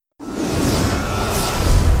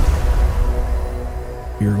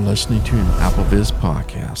You're listening to an AppleVis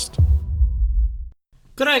podcast.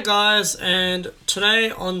 G'day guys, and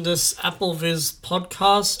today on this AppleVis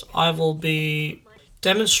podcast, I will be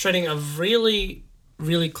demonstrating a really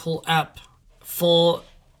cool app for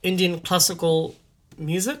Indian classical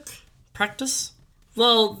music practice.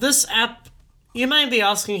 Well, this app, you may be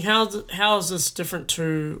asking how is this different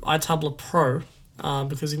to iTabla Pro,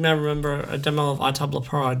 because you may remember a demo of iTabla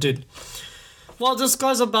Pro I did. Well, this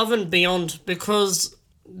goes above and beyond because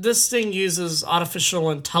this thing uses artificial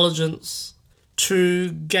intelligence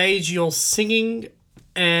to gauge your singing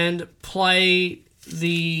and play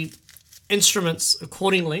the instruments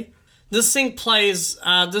accordingly. This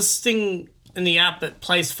thing in the app, it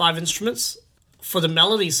plays 5 instruments for the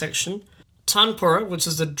melody section. Tanpura, which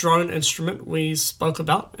is the drone instrument we spoke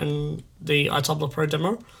about in the iTabla Pro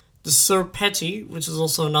demo. The surpeti, which is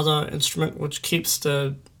also another instrument which keeps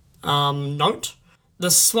the note. The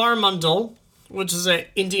swaramandal, which is an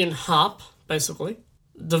Indian harp, basically.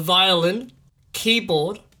 The violin,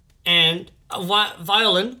 keyboard, and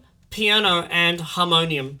violin, piano, and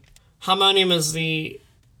harmonium. Harmonium is the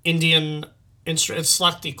Indian instrument. It's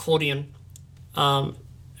like the accordion,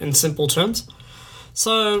 in simple terms.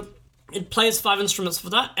 So it plays 5 instruments for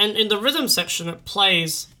that, and in the rhythm section, it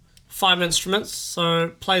plays 5 instruments. So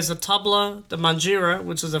it plays the tabla, the manjira,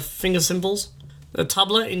 which is the finger cymbals, the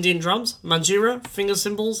tabla, Indian drums, manjira, finger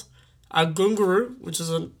cymbals, a gunguru, which is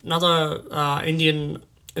another Indian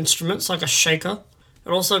instrument. It's like a shaker. It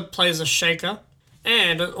also plays a shaker,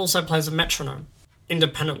 and it also plays a metronome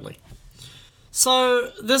independently.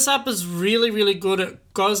 So this app is really good.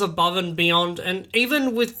 It goes above and beyond, and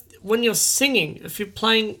even when you're singing, if you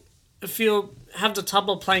have the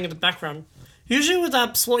tabla playing in the background, usually with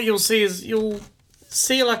apps, what you'll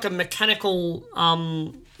see like a mechanical,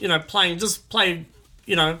 playing.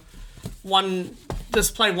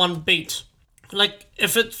 Just play one beat. Like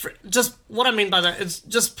if it just what I mean by that is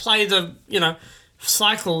just play the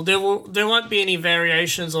cycle. There won't be any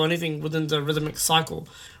variations or anything within the rhythmic cycle.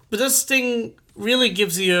 But this thing really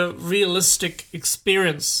gives you a realistic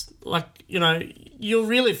experience. Like, you'll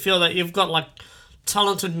really feel that you've got like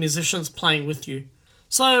talented musicians playing with you.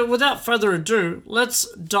 So without further ado, let's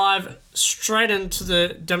dive straight into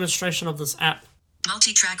the demonstration of this app.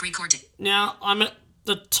 Multi-track recording. Now, I'm at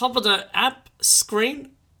the top of the app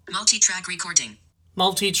screen. Multi-track recording.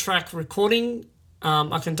 Multi-track recording.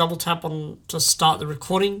 I can double tap on to start the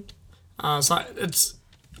recording. It's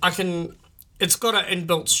got an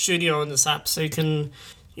inbuilt studio in this app, so you can,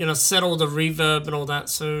 set all the reverb and all that.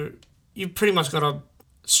 So you've pretty much got a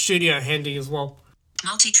studio handy as well.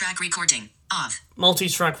 Multi-track recording off.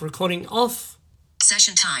 Multi-track recording off.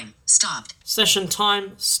 Session time stopped. Session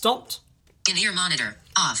time stopped. In-ear monitor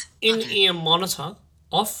off. In-ear monitor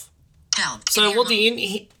off. Help. So what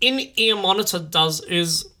the in-ear monitor does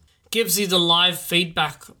is gives you the live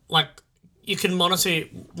feedback. Like you can monitor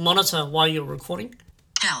while you're recording.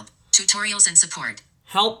 Help. Tutorials and support.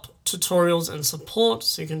 Help, tutorials, and support.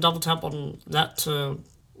 So you can double tap on that to,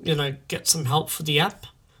 get some help for the app.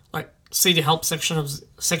 Like see the help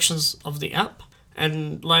sections of the app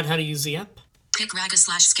and learn how to use the app. Pick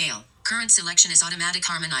raga/scale. Current selection is automatic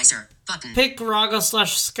harmonizer. Button. Pick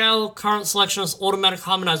raga/scale. Current selection is automatic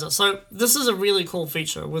harmonizer. So this is a really cool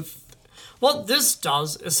feature. With what this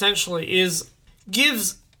does essentially is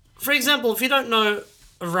gives, for example, if you don't know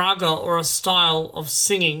a raga or a style of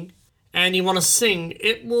singing and you want to sing,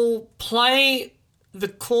 it will play the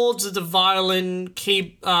chords of the violin,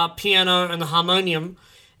 piano, and the harmonium,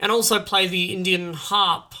 and also play the Indian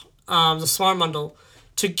harp, the swaramandal,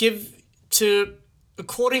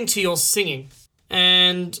 according to your singing.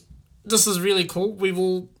 And this is really cool. We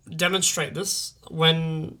will demonstrate this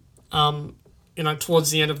when, towards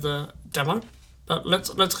the end of the demo. But let's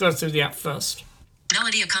go through the app first.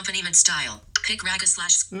 Melody accompaniment style. Pick raga/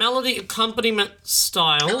 Melody accompaniment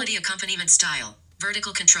style. Melody accompaniment style.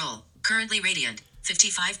 Vertical control. Currently radiant.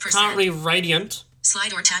 55%. Currently radiant.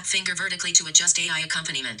 Slide or tap finger vertically to adjust AI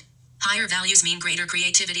accompaniment. Higher values mean greater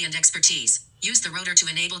creativity and expertise. Use the rotor to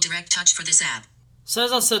enable direct touch for this app. So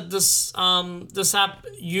as I said, this app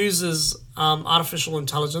uses artificial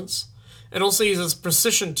intelligence. It also uses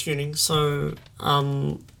precision tuning. So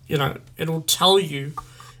it'll tell you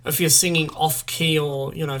if you're singing off key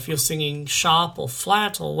or if you're singing sharp or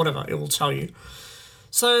flat or whatever. It will tell you.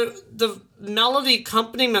 So the melody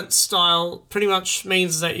accompaniment style pretty much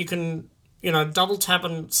means that you can double tap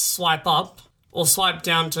and swipe up or swipe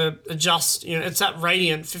down to adjust. It's at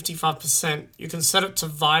radiant 55%. You can set it to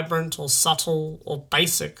vibrant or subtle or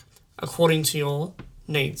basic according to your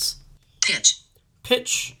needs.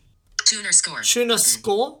 Pitch. Tuner score. Tuner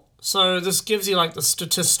score. So this gives you like the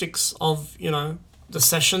statistics of, the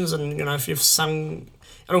sessions, and if you've sung,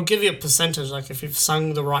 it'll give you a percentage, like if you've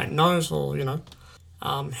sung the right note, or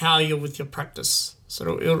how you're with your practice.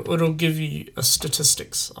 So it'll give you a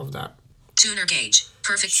statistics of that. Tuner gauge,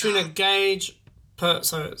 perfect sa. Tuner gauge,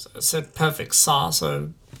 so it said perfect sa.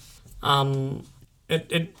 So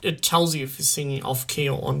it tells you if you're singing off key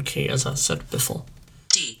or on key, as I said before.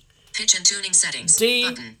 D, pitch and tuning settings. D,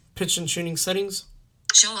 button. pitch and tuning settings.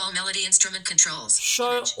 Show all melody instrument controls.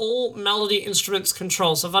 Show Image. all melody instruments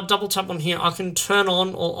controls. So if I double tap on here, I can turn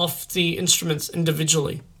on or off the instruments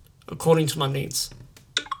individually, according to my needs.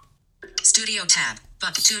 Studio tab,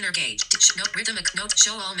 but tuner gauge, note rhythmic note,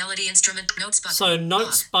 show all melody instrument notes button. So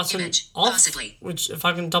notes off. button Image. off, Possibly. which if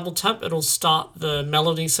I can double tap, it'll start the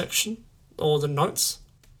melody section or the notes.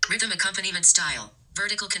 Rhythm accompaniment style,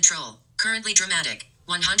 vertical control, currently dramatic,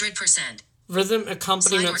 100%. Rhythm accompaniment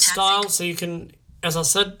Slide or tap style, finger. so you can, as I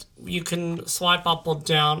said, you can swipe up or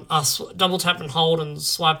down, double tap and hold and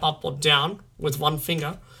swipe up or down with one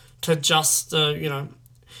finger to adjust the,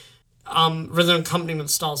 rhythm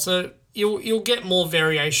accompaniment style. So you'll get more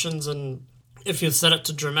variations, and if you set it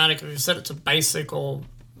to dramatic, if you set it to basic or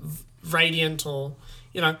radiant, or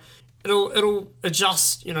it'll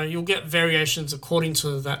adjust. You'll get variations according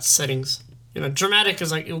to that settings. Dramatic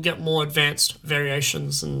is like you'll get more advanced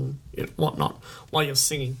variations and whatnot while you're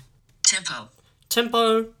singing. Tempo,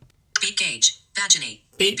 Beat gauge, Vagini,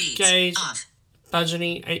 Beat beats, gauge. off,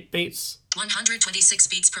 Vagini, 8 beats, 126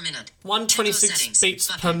 beats per minute. 126 Tempo settings, beats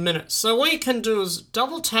button. per minute. So what you can do is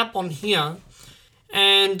double tap on here,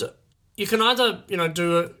 and you can either,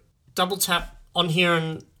 do a double tap on here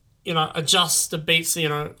and, adjust the beats,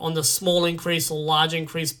 on the small increase or large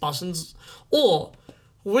increase buttons, or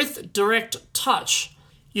with direct touch,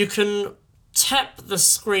 you can tap the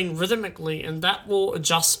screen rhythmically, and that will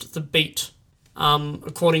adjust the beat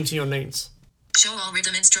according to your needs. Show all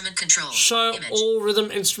rhythm instrument controls. Show Image. all rhythm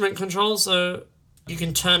instrument controls, so you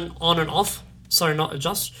can turn on and off. Sorry, not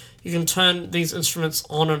adjust. You can turn these instruments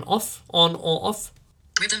on and off, on or off.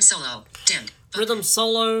 Rhythm solo, dimmed. Button. Rhythm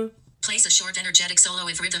solo, Place a short energetic solo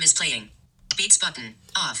if rhythm is playing. Beats button,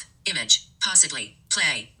 off, image, possibly,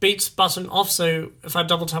 play. beats button off, so if I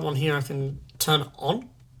double tap on here, I can turn it on.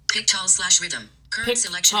 Pick tile slash rhythm. Current Pick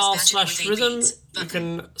selection tile is slash with 8 rhythm, beats. you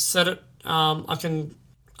Button. can set it, I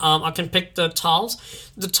can pick the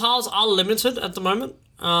tiles. The tiles are limited at the moment.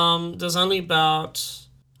 There's only about,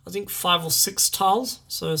 I think, 5 or 6 tiles,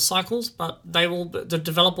 so cycles, but the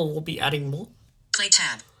developer will be adding more. Play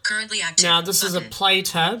tab, currently active. Now, this is a button. play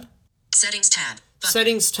tab. Settings tab, button.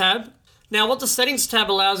 Settings tab. Now, what the settings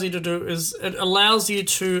tab allows you to do is it allows you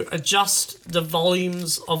to adjust the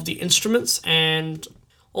volumes of the instruments, and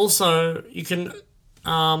also you can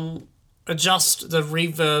adjust the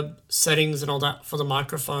reverb settings and all that for the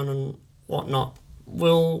microphone and whatnot.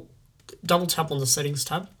 We'll double tap on the settings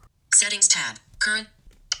tab. Settings tab, current,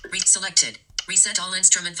 selected. Reset all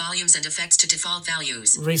instrument volumes and effects to default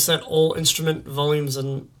values. Reset all instrument volumes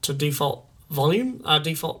and to default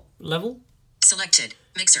default level. Selected,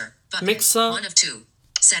 mixer, button. Mixer. 1 of 2.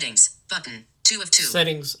 Settings, button. 2 of 2.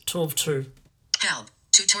 Settings 2 of 2. Help,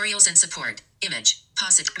 tutorials and support. Image,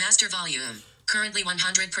 posit, master volume. Currently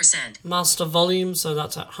 100%. Master volume, so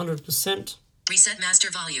that's at 100%. Reset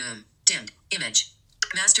master volume. Dimmed. Image.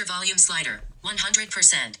 Master volume slider.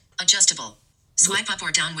 100%. Adjustable. Swipe up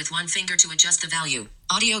or down with one finger to adjust the value.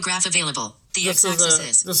 Audio graph available. The x-axis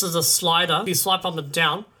is. This is a slider. If you swipe up and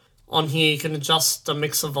down on here, you can adjust the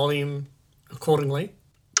mixer volume accordingly.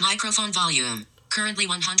 Microphone volume. Currently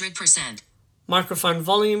 100%. Microphone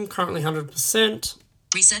volume, currently 100%.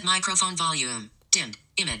 Reset microphone volume. Dimmed.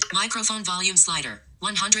 Image. Microphone volume slider.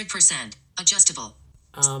 100%. Adjustable.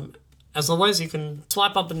 As always, you can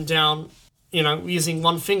swipe up and down, using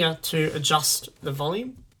one finger to adjust the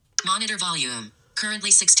volume. Monitor volume.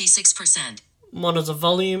 Currently 66%. Monitor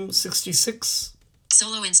volume, 66.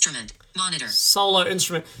 Solo instrument. Monitor. Solo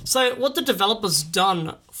instrument. So what the developer's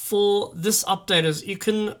done for this update is you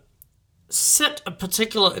can set a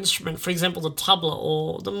particular instrument, for example, the tabla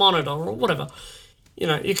or the monitor or whatever.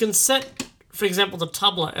 You can set, for example, the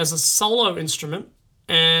tabla as a solo instrument,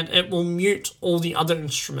 and it will mute all the other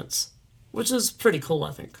instruments, which is pretty cool,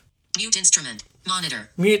 I think. Mute instrument.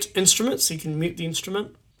 Monitor. Mute instruments, so you can mute the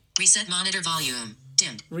instrument. Reset monitor volume.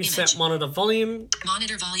 Dimmed. Reset Image. monitor volume.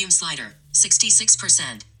 Monitor volume slider.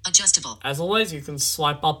 66%. Adjustable. As always, you can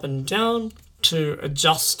swipe up and down to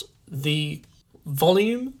adjust the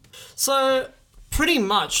volume. So pretty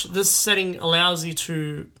much this setting allows you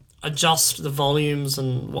to adjust the volumes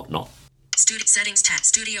and whatnot. Settings tab.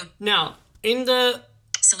 Studio. Now, in the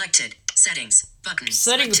Selected. Settings. Button.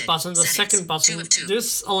 settings Selected. button, the Settings. second button, 2 of 2.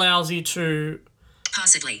 this allows you to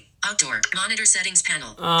Possibly. Outdoor. Monitor settings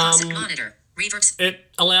panel. Monitor. Reverb. It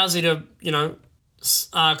allows you to,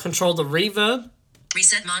 control the reverb.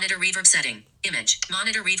 Reset monitor reverb setting. Image.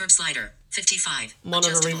 Monitor reverb slider. 55.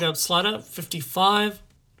 Monitor Adjustable. reverb slider, 55.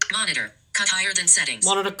 Monitor. Cut higher than settings.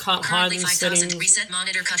 Monitor cut higher Currently than 5,000. settings. Reset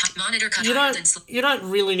monitor cut. Monitor cut You higher than. you don't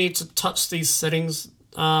really need to touch these settings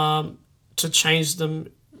to change them.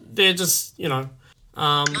 They're just,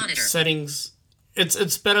 Monitor. settings.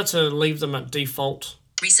 It's better to leave them at default.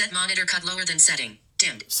 Reset monitor cut lower than setting.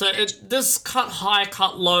 Dimmed. So this cut high,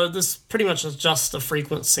 cut low, this pretty much adjusts the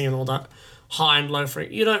frequency and all that. High and low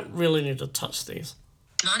frequency. You don't really need to touch these.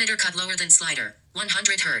 Monitor cut lower than slider.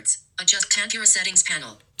 100 Hertz. Adjust Tampura settings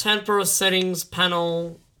panel. Tempera settings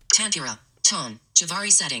panel. Tampura. Tone.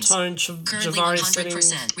 Javari settings. Tone, Currently Javari 100%.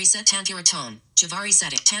 settings. Reset Tampura tone. Javari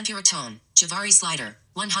setting. Tampura tone. Javari slider.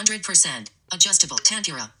 100%. Adjustable.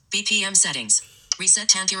 Tampura. BPM settings. Reset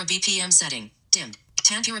Tampura BPM setting. Dimmed.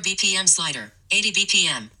 Tampura BPM slider. 80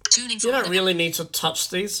 BPM. Tuning for You don't really need to touch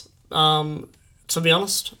these, to be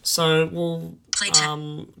honest. So we'll Play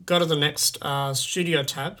tab. go to the next studio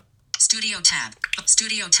tab. Studio tab.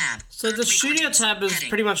 Studio tab. So the studio Recordings. tab is Heading.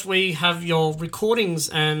 pretty much where you have your recordings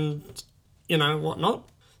and, whatnot.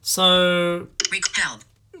 So Help.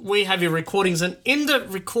 we have your recordings, and in the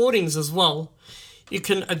recordings as well, you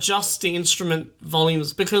can adjust the instrument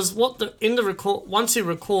volumes, because once you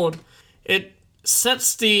record, it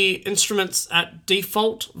sets the instruments at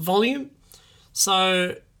default volume.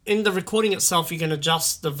 So in the recording itself, you can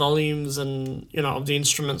adjust the volumes and of the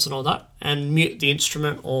instruments and all that, and mute the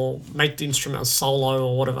instrument or make the instrument a solo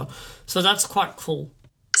or whatever. So that's quite cool.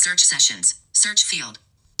 Search sessions. Search field.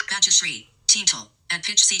 Bajashri. Tintal. At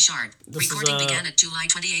pitch C sharp. This is Recording a, began at July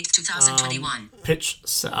 28th, 2021. Pitch.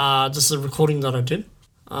 This is a recording that I did.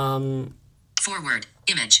 Forward.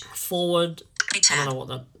 Image. Forward. A I tab. don't know what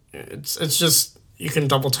that. It's just you can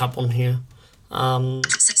double tap on here.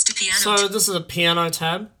 Sets to piano. So this is a piano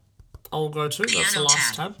tab. I'll go to. That's the Piano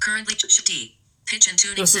last tab. Currently D. Pitch and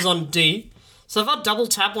tuning. This is on D. So if I double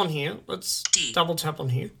tap on here, let's D. double tap on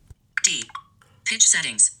here. D. Pitch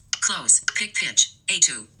settings. Close. Pick pitch.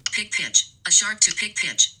 A2. Pick pitch. A sharp 2. Pick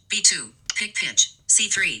pitch. B2. Pick pitch.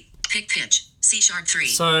 C3. Pick pitch. C sharp 3.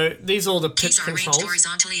 So these are all the pitch Keys are arranged controls.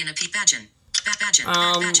 horizontally in a P badgin.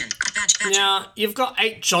 Badgin. Now you've got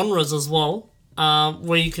 8 genres as well,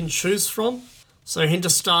 where you can choose from. So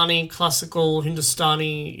Hindustani, classical,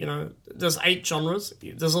 Hindustani. There's 8 genres.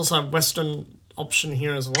 There's also a Western option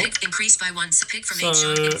here as well. Pick increase by 1. Pick from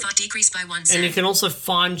So- 8 sharp. Decrease by 1 cent. And you can also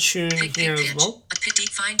fine tune Pick here as pitch. well. A pick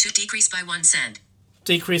fine to decrease by 1 cent.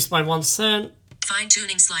 Decrease by 1 cent. Fine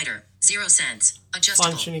tuning slider. 0 cents.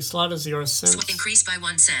 Adjustable. Fine tuning slider 0 cents. Increase by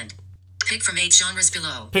 1 cent. Pick from 8 genres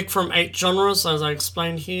below. Pick from 8 genres, as I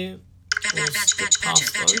explained here. Badge.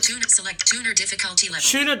 Tuner. Select tuner difficulty level.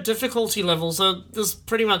 Tuner difficulty level. So this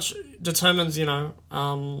pretty much determines,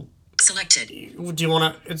 Selected. do you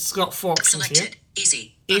want to? It's got 4 options here. Selected.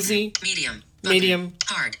 Easy. Easy. Medium. Medium.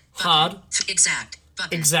 Hard. Hard. Exact.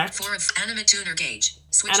 Button. Exact. 4 of animate tuner gauge.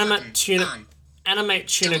 Switch Animate button. tuner. On. Animate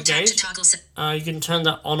tuner Double tap to gauge. toggle You can turn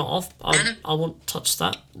that on or off. I won't touch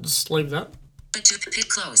that. Just leave that. to pick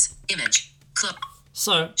close. Image. Close.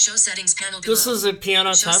 So Show settings panel below. this is a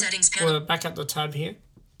piano Show tab. settings panel. We're back at the tab here.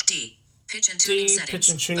 D. Pitch and tuning D. settings. Pitch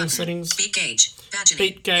and tuning Button. settings. Beat gauge. Badging.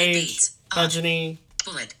 Beat gauge. Beats. On. Bajani.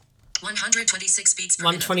 Bullet. 126 beats per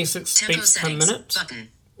 126 minute. beats per Tempo settings. minute. Button.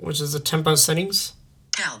 Which is the tempo settings.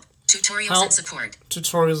 Help. Tutorials Help. and support.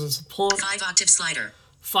 Tutorials and support. 5 octave slider.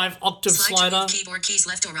 5 octave Slide to slider. move keyboard keys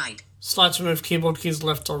left or right. Slide to move keyboard keys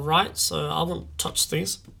left or right. So I won't touch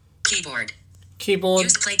these. Keyboard. Keyboard.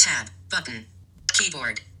 Use play tab. Button.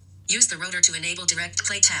 Keyboard. Use the rotor to enable direct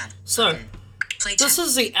play tab. So Play tab. this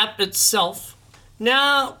is the app itself.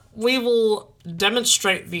 Now we will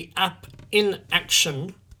demonstrate the app in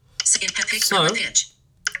action. Pick So- rubber pitch.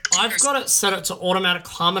 I've got it set it to automatic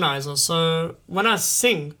harmonizer, so when I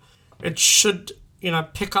sing, it should,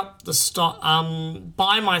 pick up the start.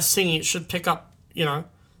 By my singing, it should pick up,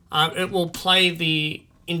 it will play the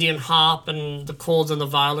Indian harp and the chords and the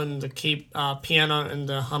violin, the piano and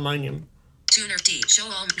the harmonium. Tuner D. Show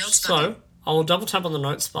all notes button. So I will double tap on the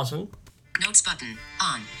notes button. Notes button.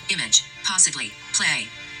 On. Image. Possibly. Play.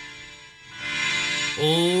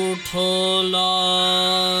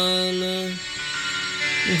 Utholal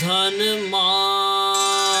dhanmal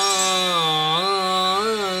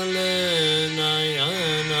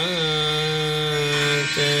nayana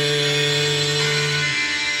te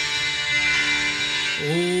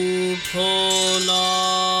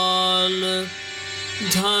Utholal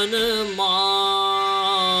dhanmal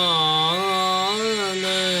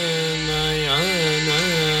nayana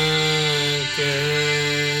te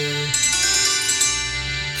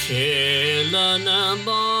खेलन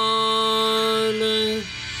बाल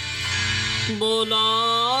बुलावे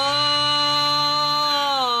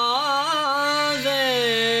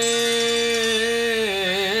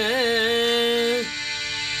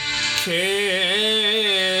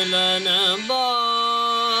खेलन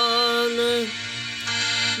बाल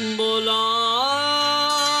बुलावे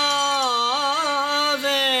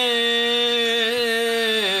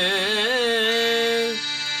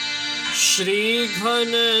श्री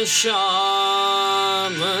घनश्याम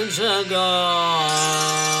जगावे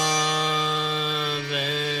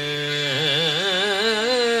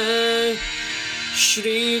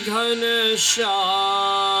श्री घनश्याम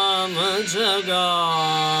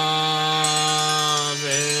जगावे.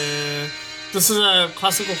 This is a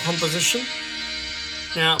classical composition.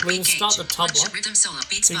 Now we will start the tabla.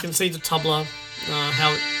 You can see the tabla,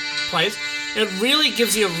 how it plays. It really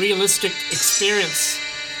gives you a realistic experience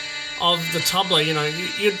of the tabla. You know,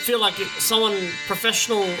 you'd feel like a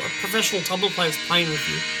professional tabla player is playing with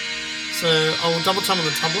you. So I will double tap on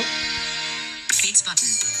the tabla. Beats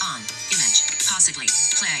button on. Image. Possibly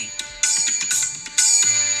play.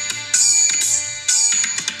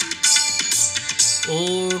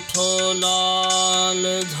 उठो लाल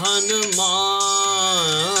धन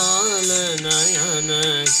माल नयन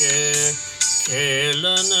के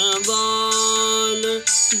खेलन बाल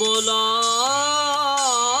बुलावे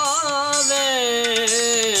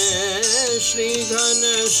श्री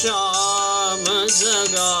घनश्याम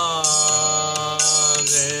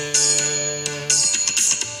जगावे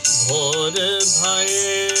भोर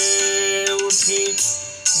भये उठी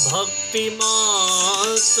भक्ति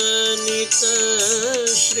मात नित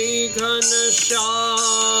श्री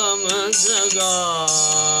घनश्याम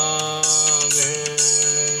जगावे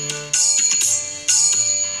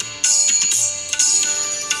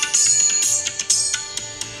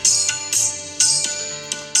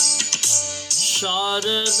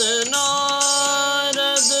शारद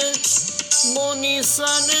नारद मुनि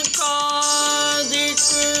सनकादिक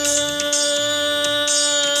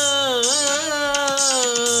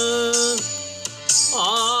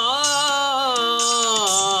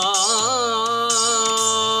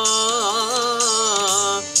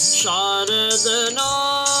शारद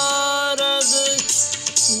नारद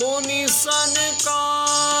मुनि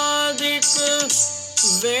सनकादिक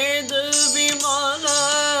वेद विमल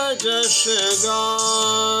जश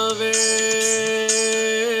गावे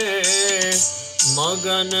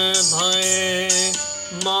मगन भय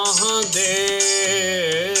महादेव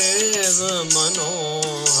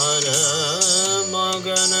मनोहर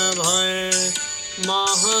मगन भय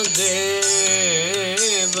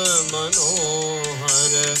महादेव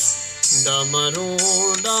मनोहर डमरू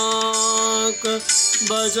डाक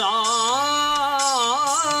बजावे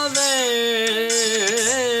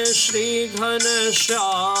श्री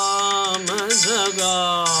घनश्याम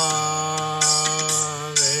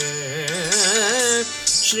जगावे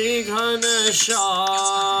श्री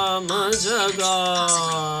घनश्याम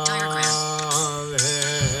जगावे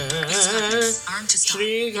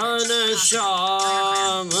श्री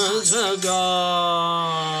घनश्याम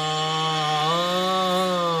जगावे.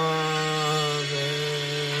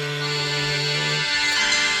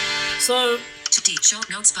 So, Short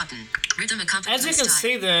notes button. Rhythm accompaniment. As you can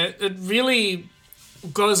see there, it really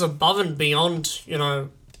goes above and beyond,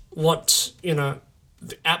 what, the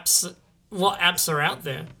apps, what apps are out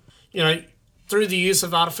there. Through the use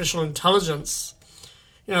of artificial intelligence,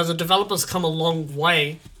 the developers come a long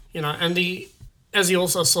way, and as you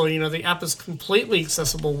also saw, the app is completely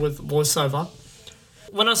accessible with VoiceOver.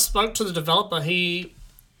 When I spoke to the developer, he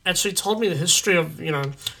actually told me the history of,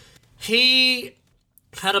 he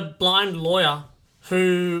had a blind lawyer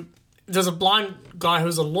there's a blind guy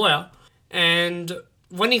who's a lawyer, and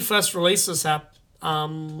when he first released this app,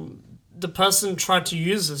 the person tried to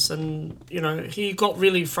use this, and, he got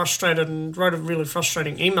really frustrated and wrote a really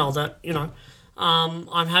frustrating email that,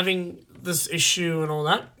 I'm having this issue and all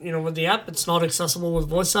that, with the app, it's not accessible with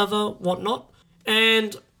VoiceOver, whatnot.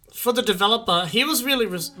 And for the developer, he was really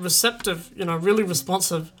receptive, really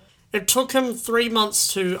responsive. It took him 3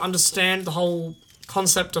 months to understand the whole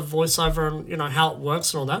concept of VoiceOver and, how it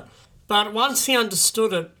works and all that. But once he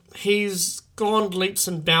understood it, he's gone leaps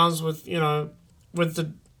and bounds with, with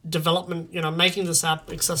the development, making this app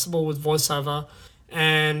accessible with VoiceOver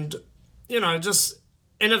and, just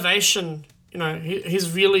innovation. He's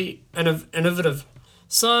really innovative.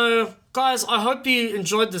 So, guys, I hope you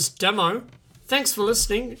enjoyed this demo. Thanks for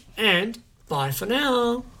listening, and bye for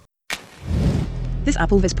now. This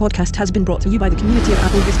AppleVis podcast has been brought to you by the community of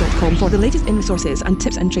applevis.com. For the latest in-resources and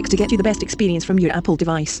tips and tricks to get you the best experience from your Apple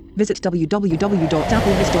device, visit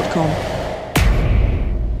www.applevis.com.